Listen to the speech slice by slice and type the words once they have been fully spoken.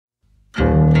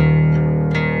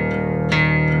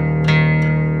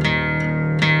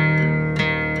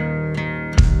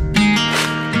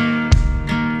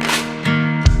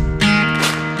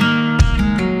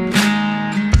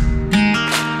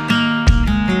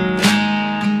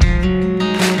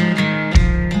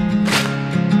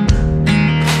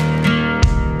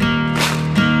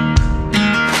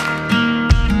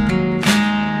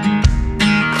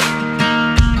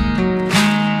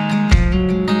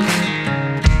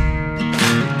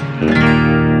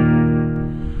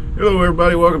Hello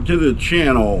everybody, welcome to the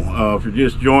channel. If you're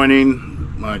just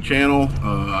joining my channel,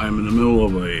 I'm in the middle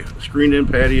of a screened-in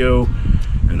patio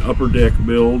and upper deck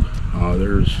build.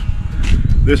 There's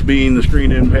this being the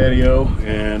screened-in patio,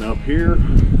 and up here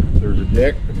there's a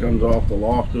deck that comes off the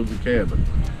loft of the cabin.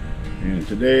 And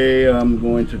today I'm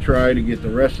going to try to get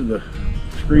the rest of the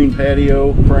screen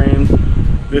patio framed,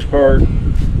 this part,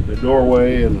 the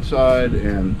doorway and the side,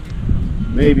 and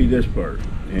maybe this part.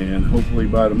 And hopefully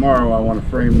by tomorrow I want to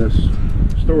frame this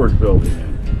storage building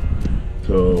in.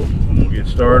 So I'm gonna get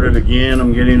started. Again,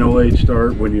 I'm getting a late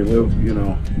start. When you live, you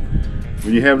know,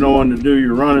 when you have no one to do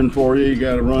your running for you, you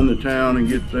got to run to town and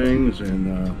get things,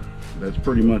 and that's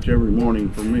pretty much every morning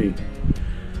for me.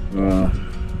 I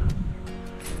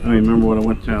don't even remember what I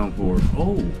went to town for.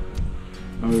 Oh,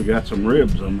 we got some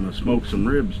ribs. I'm gonna smoke some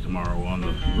ribs tomorrow on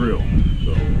the grill,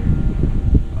 so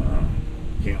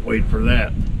can't wait for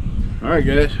that. All right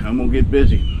guys, I'm gonna get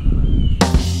busy.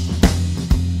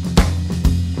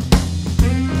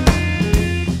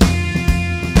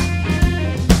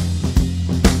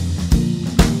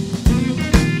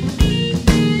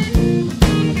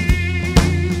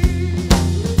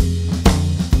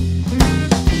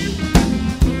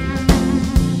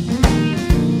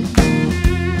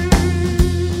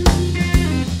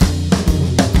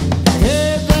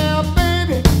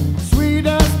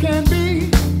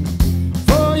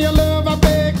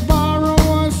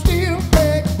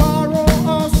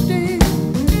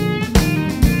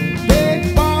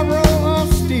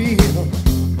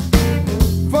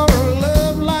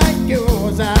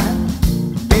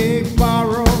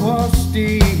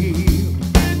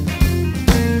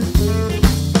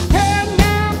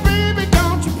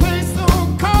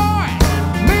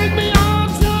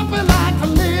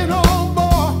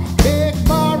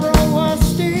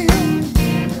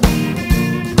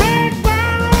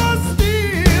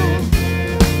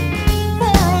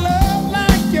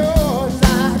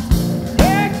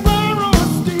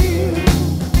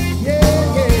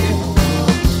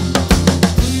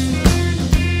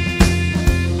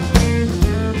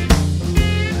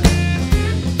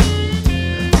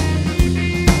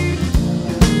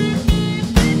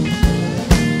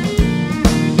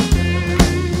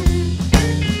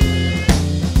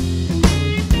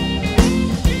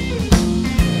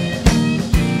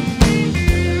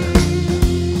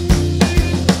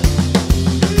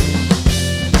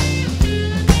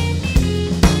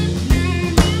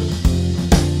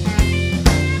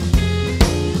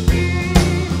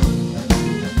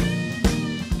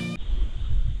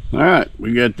 Alright,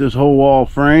 we got this whole wall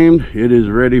framed. It is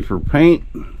ready for paint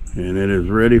and it is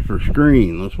ready for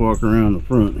screen. Let's walk around the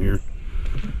front here,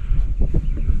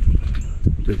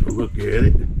 take a look at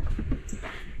it.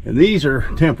 And these are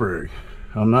temporary.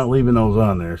 I'm not leaving those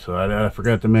on there, so I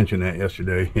forgot to mention that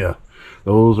yesterday. Yeah,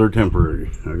 those are temporary.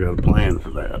 I got a plan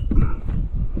for that.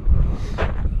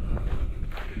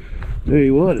 Tell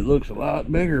you what, it looks a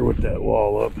lot bigger with that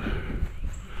wall up.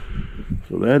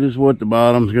 So that is what the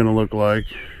bottom's going to look like.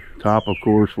 Top, of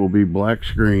course, will be black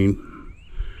screen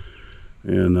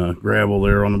and gravel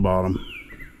there on the bottom.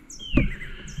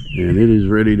 And it is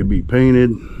ready to be painted.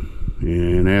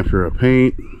 And after I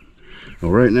paint,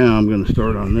 well, right now I'm going to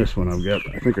start on this one. I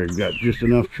think I've got just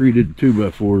enough treated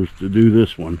 2x4s to do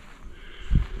this one.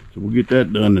 So we'll get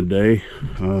that done today.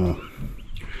 I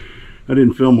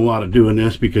didn't film a lot of doing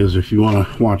this because if you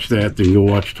want to watch that, then go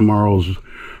watch tomorrow's,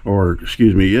 or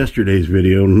excuse me, yesterday's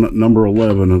video, number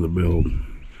 11 of the build.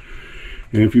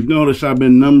 And if you've noticed, I've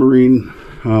been numbering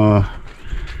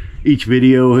each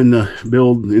video in the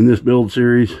build, in this build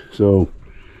series. So,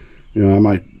 you know, I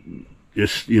might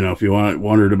just, you know, if you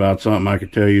wondered about something, I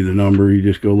could tell you the number. You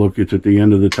just go look, it's at the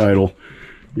end of the title.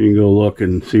 You can go look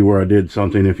and see where I did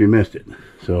something if you missed it.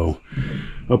 So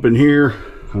up in here,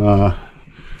 I'm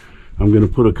going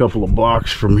to put a couple of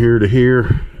blocks from here to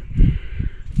here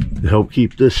to help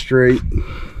keep this straight.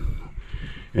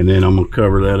 And then I'm going to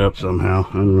cover that up somehow.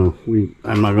 I don't know.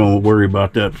 I'm not going to worry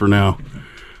about that for now.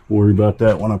 I'll worry about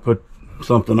that when I put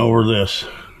something over this.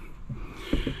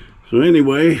 So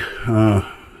anyway,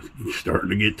 it's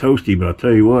starting to get toasty, but I'll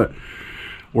tell you what,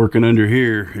 working under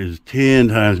here is 10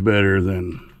 times better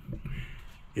than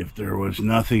if there was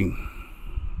nothing.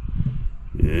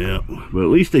 Yeah, but at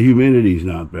least the humidity's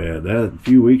not bad. That a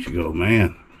few weeks ago,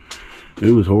 man,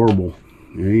 it was horrible.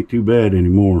 It ain't too bad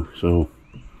anymore. So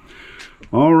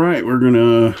all right, we're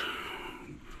gonna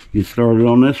get started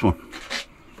on this one.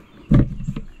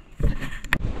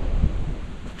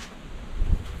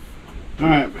 All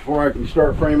right, before I can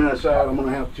start framing this out, I'm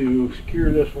gonna have to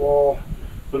secure this wall,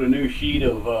 put a new sheet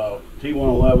of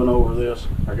T111 over this.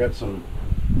 I got some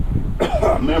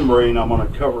membrane I'm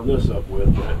going to cover this up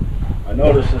with, but I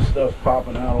noticed this stuff's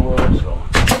popping out a little, so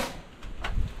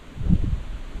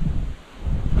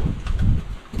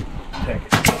take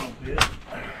it a little bit.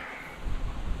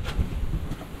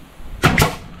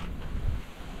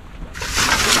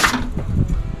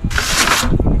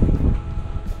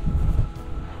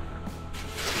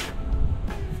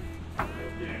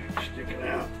 Sticking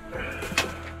out.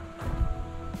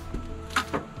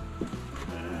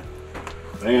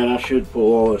 Man, I should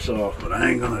pull all this off, but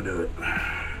I ain't gonna do it.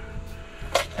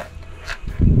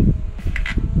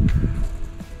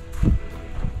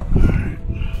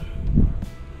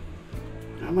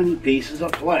 How many pieces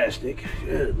of plastic?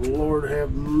 Good Lord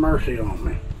have mercy on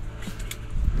me.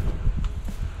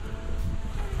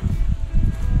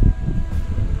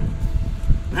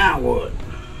 Now what?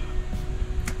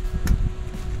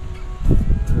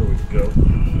 There we go.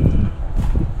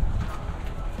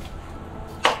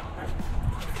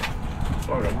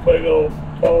 Like a big old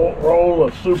roll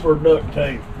of super duct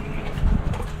tape.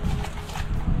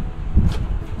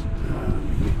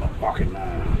 Get my pocket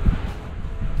knife.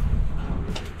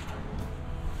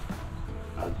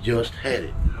 I just had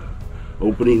it.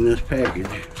 Opening this package.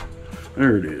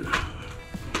 There it is.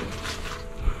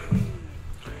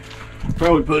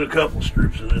 Probably put a couple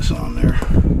strips of this on there.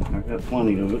 I got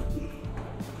plenty of it.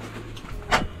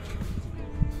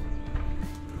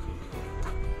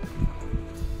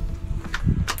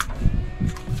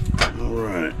 All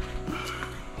right.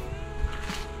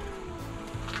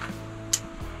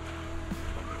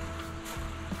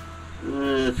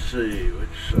 Let's see which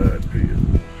side peels.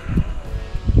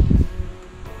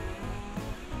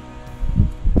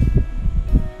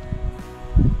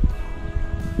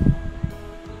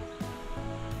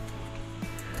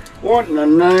 What in the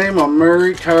name of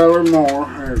Mary Tyler Moore?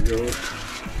 There it goes.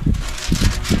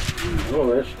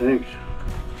 Oh, that stinks.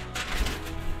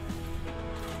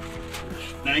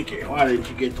 Stinky. Why didn't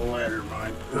you get the ladder,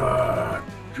 Mike?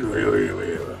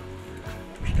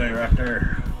 Stay right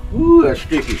there. Ooh, that's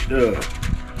sticky stuff.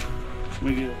 Let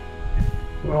me get it.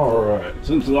 Alright,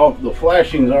 since the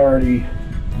flashing's already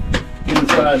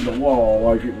inside the wall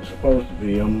like it was supposed to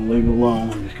be, I'm gonna leave it alone.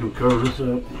 I'm just gonna cover this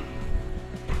up.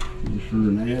 Just for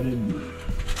an added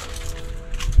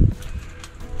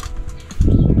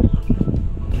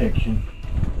protection.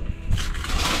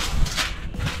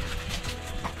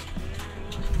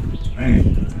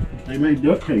 Man, they made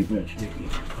duct tape that sticky.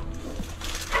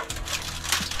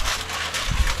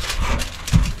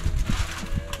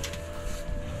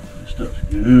 This stuff's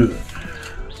good.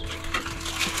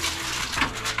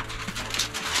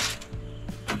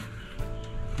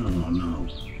 Oh no.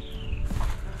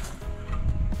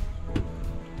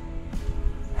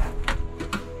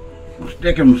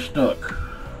 Stick them stuck.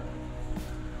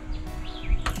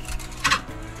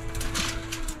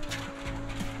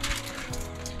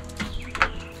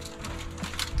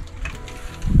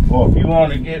 Well, if you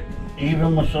want to get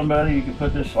even with somebody, you can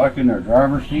put this like in their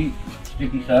driver's seat,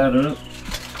 sticky side up.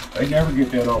 They never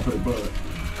get that off their butt.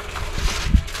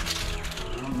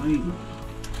 I don't need them.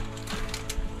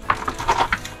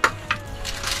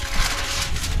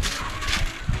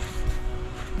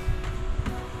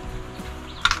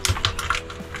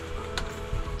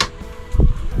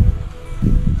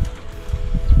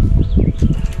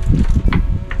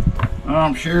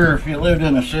 I'm sure if you lived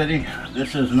in a city,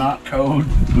 this is not code.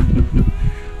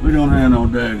 We don't have no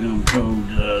daggone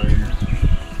codes out here.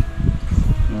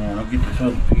 Alright, I'll get this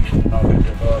other piece and I'll get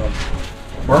the bottom.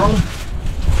 Burn?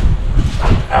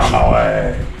 Out of my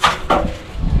way.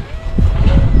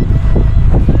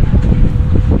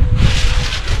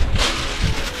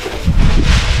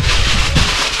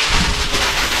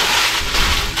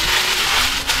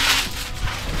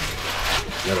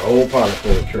 Got a whole pot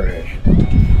full of trash.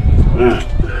 Alright,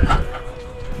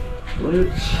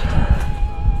 let's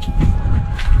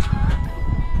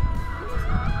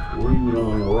leave it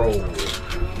on the roll.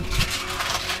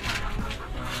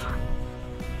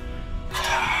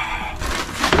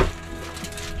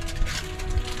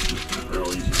 It's not real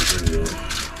easy to do.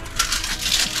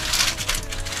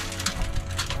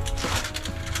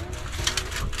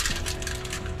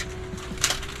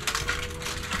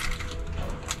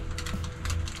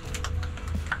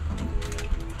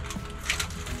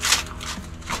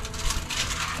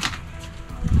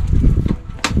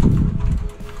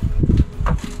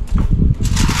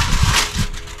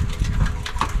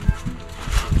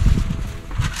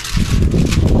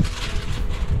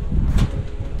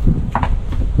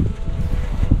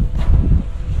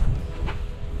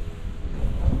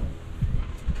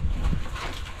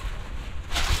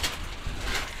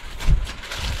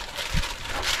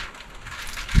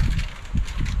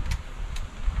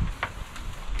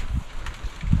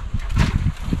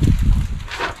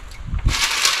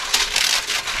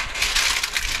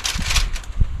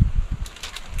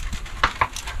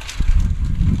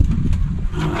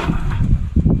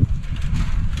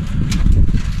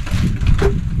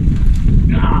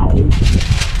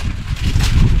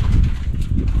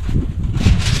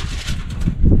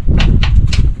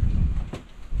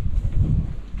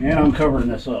 And I'm covering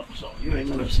this up, so you ain't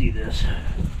gonna see this.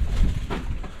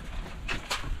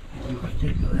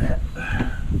 Take that.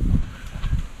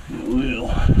 It will.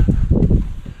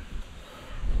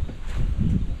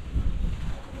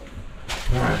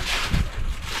 Alright.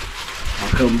 I'll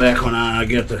come back when I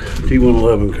get the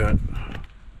T111 cut.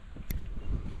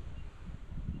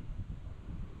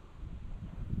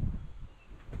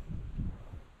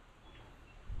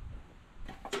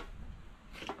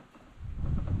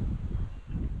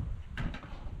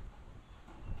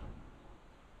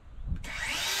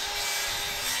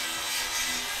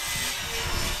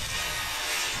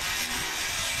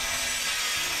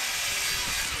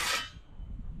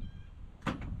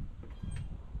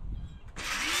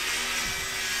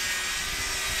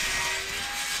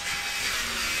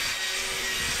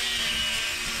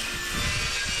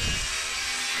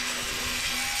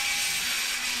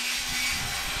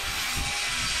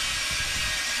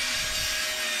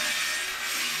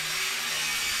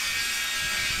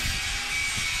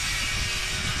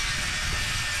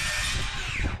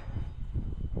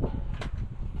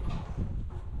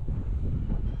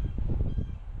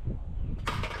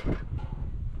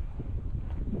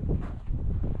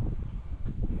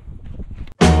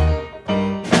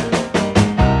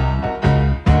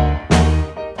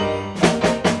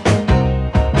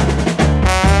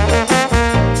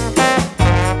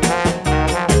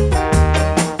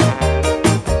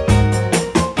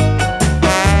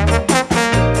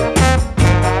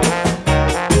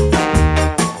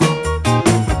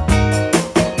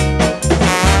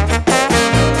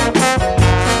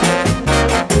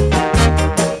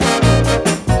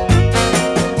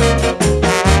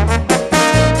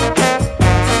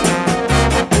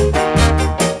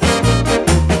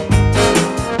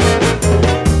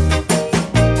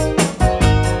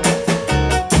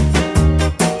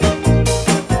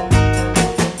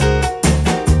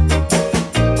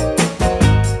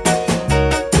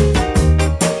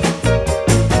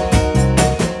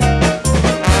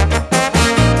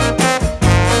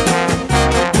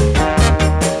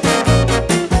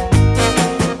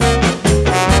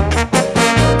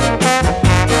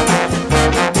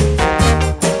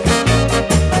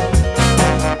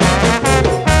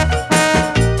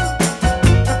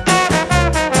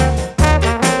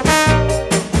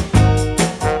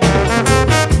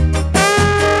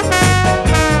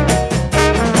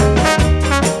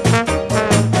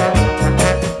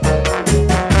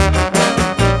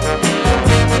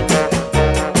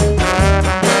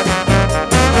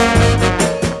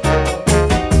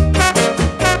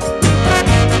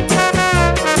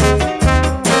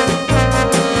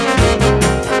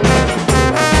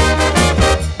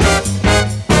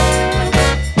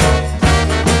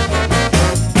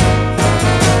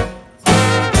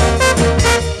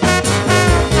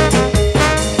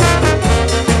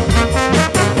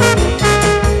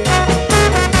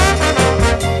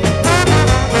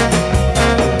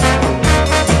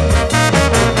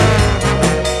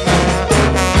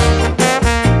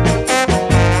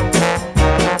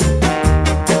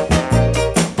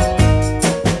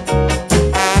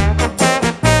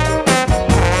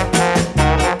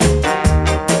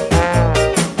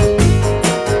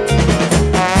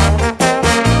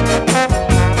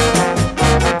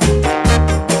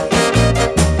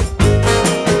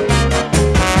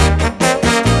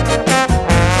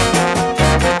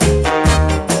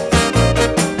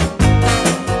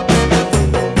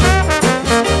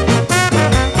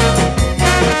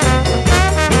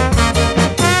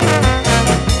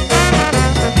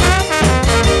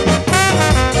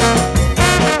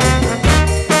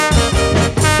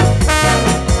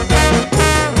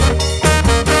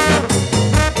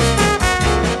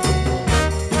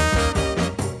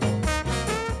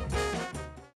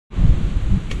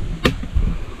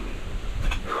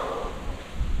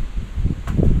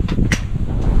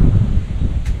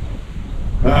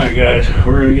 Alright guys,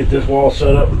 we're going to get this wall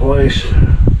set up in place.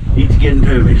 Heat's getting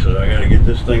to me, so I got to get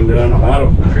this thing done. I'm out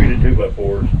of treated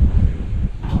 2x4s.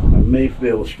 I may be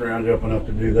able to scrounge up enough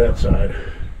to do that side.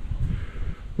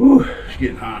 Whew, it's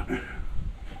getting hot.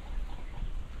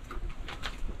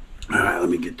 Alright, let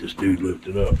me get this dude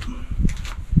lifted up.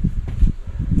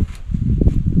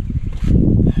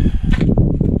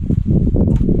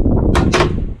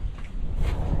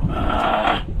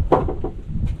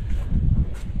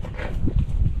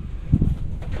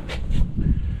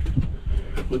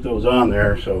 Put those on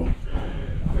there, so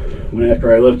when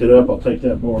after I lift it up, I'll take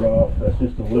that board off. That's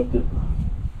just to lift it.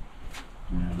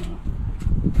 And,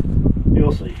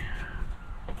 you'll see.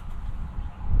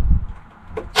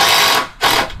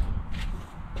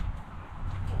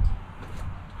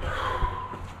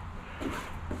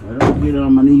 Well, get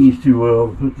on my knees too well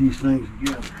to put these things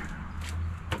together.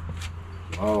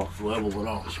 I'll level it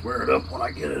off, square it up when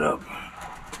I get it up.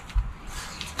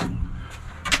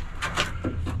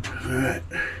 Alright,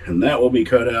 and that will be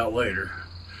cut out later.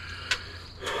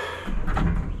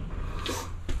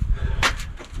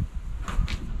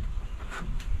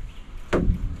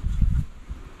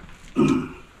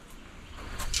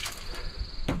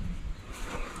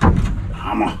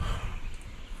 Hammer.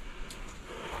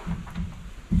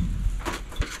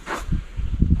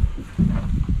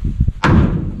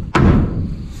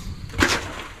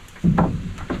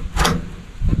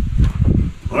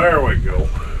 There we go.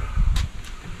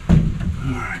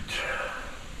 Alright.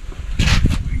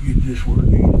 We get this where it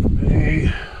needs to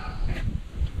be.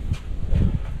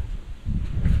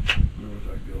 Where was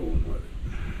I going with it?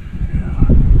 Yeah.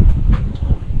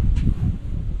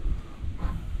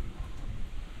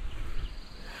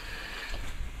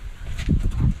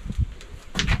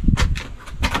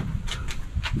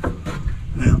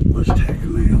 Now, let's tack a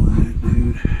nail in it,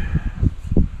 dude.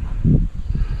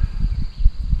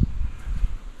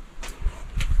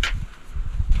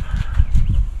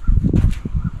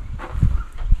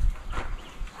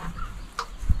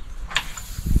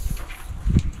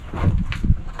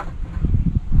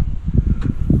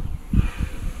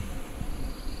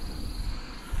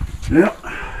 Yep.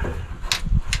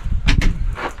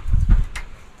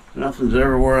 Nothing's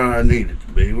ever where I need it to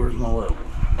be. Where's my level?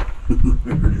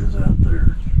 There it is out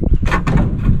there.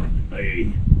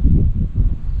 Hey.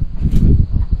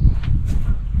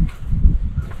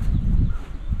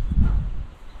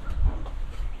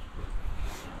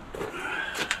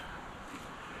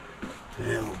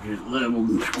 And we'll get it leveled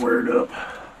and squared up.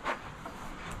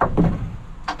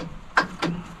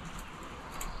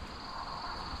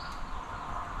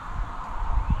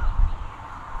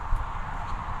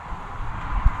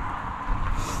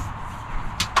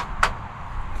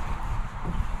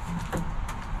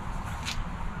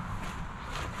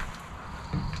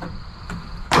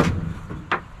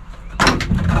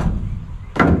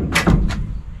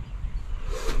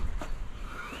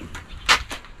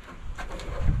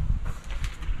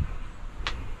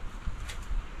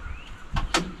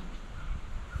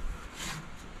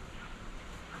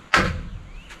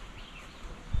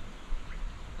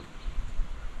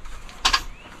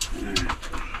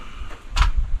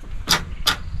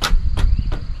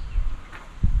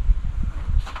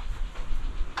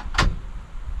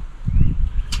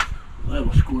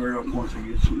 That'll square up once I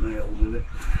get some nails in it.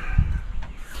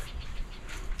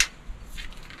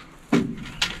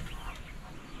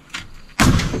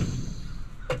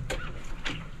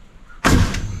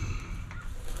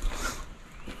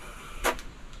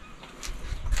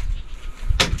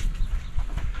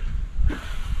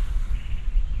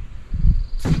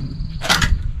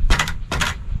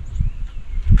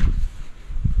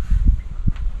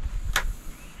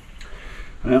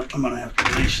 Well, I'm going to have to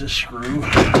release this screw.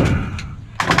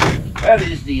 That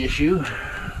is the issue.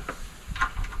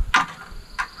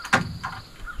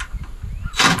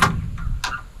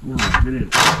 Oh, get in.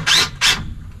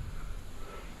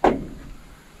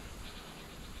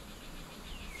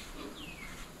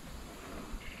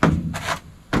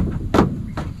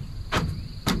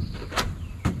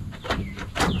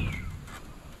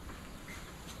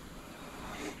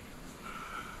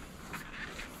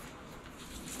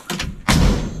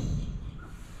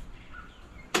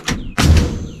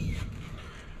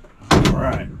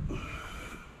 Right.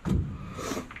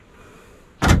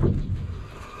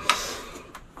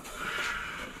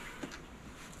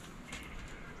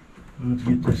 Let's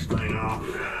get this thing off.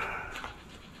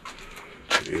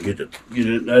 And get it.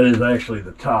 That is actually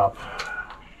the top.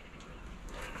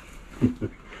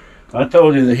 I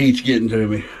told you the heat's getting to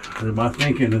me. My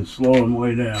thinking is slowing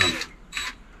way down.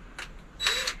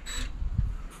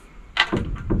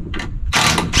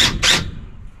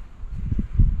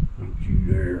 Don't you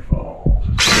dare fall.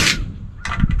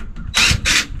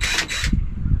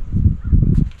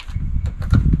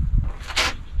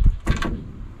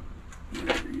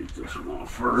 Get this one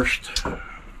off first.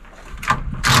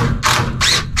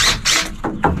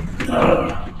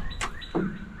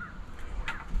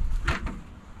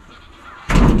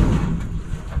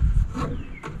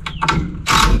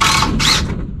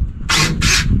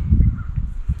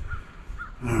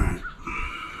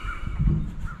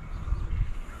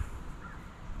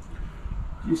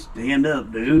 Just stand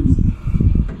up, dude.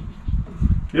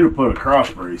 Should have put a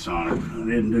cross brace on it. I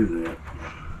didn't do that.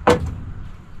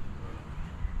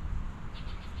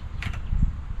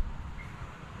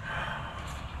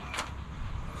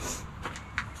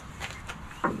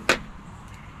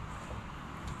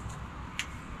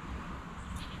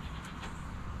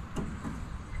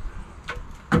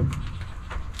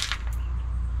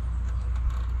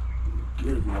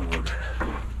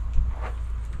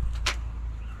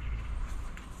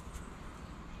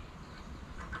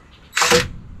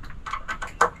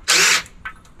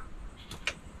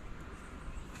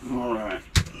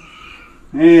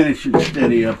 And it should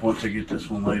steady up once I get this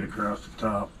one laid across the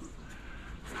top.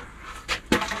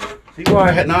 See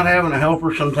why not having a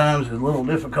helper sometimes is a little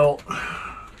difficult.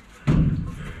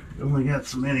 Only got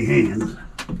so many hands.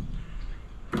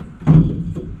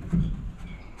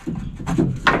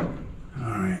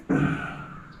 Alright.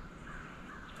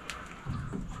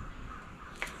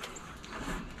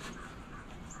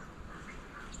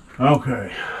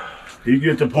 Okay. You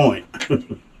get the point.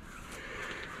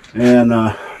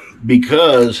 And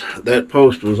because that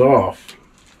post was off,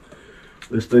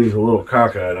 this thing's a little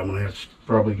cockeyed. I'm gonna have to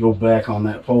probably go back on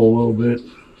that pole a little bit.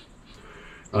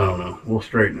 I don't know. We'll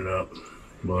straighten it up.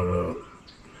 But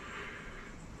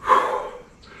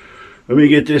let me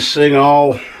get this thing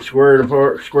all squared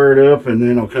up, and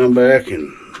then I'll come back,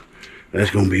 and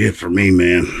that's gonna be it for me,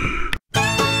 man.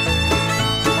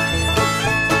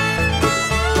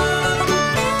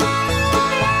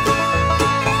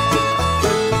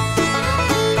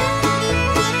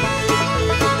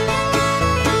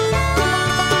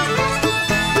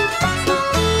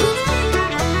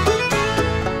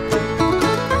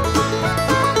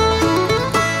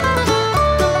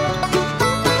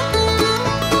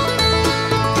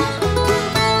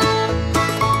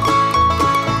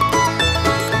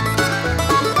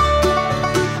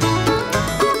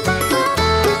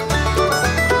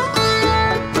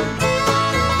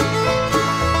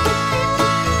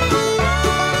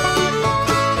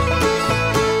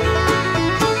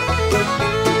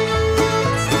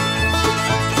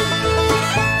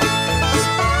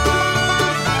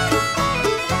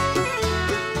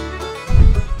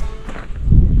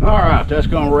 Alright, that's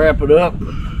going to wrap it up.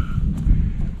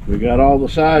 We got all the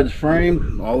sides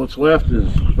framed. All that's left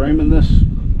is framing this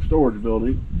storage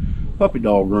building, puppy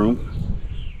dog room.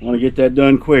 I want to get that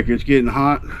done quick. It's getting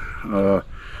hot. I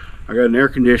got an air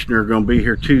conditioner going to be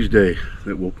here Tuesday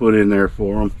that we'll put in there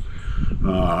for them.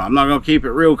 I'm not going to keep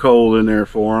it real cold in there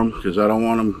for them because I don't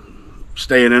want them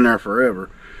staying in there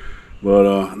forever.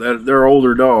 But they're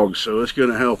older dogs, so it's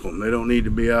going to help them. They don't need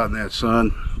to be out in that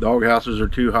sun. Dog houses are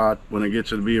too hot when it gets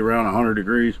to be around 100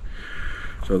 degrees.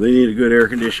 So they need a good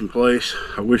air-conditioned place.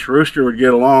 I wish Rooster would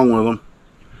get along with them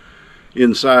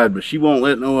inside, but she won't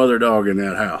let no other dog in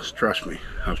that house. Trust me,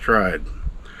 I've tried.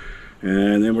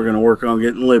 And then we're going to work on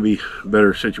getting Libby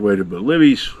better situated. But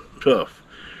Libby's tough.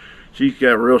 She's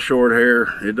got real short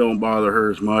hair. It don't bother her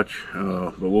as much,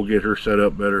 but we'll get her set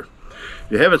up better.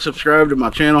 If you haven't subscribed to my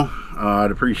channel,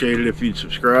 I'd appreciate it if you'd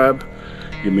subscribe.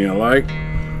 Give me a like.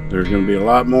 There's going to be a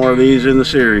lot more of these in the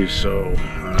series, so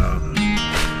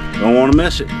don't want to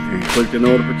miss it. And click the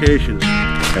notifications.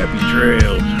 Happy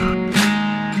trails.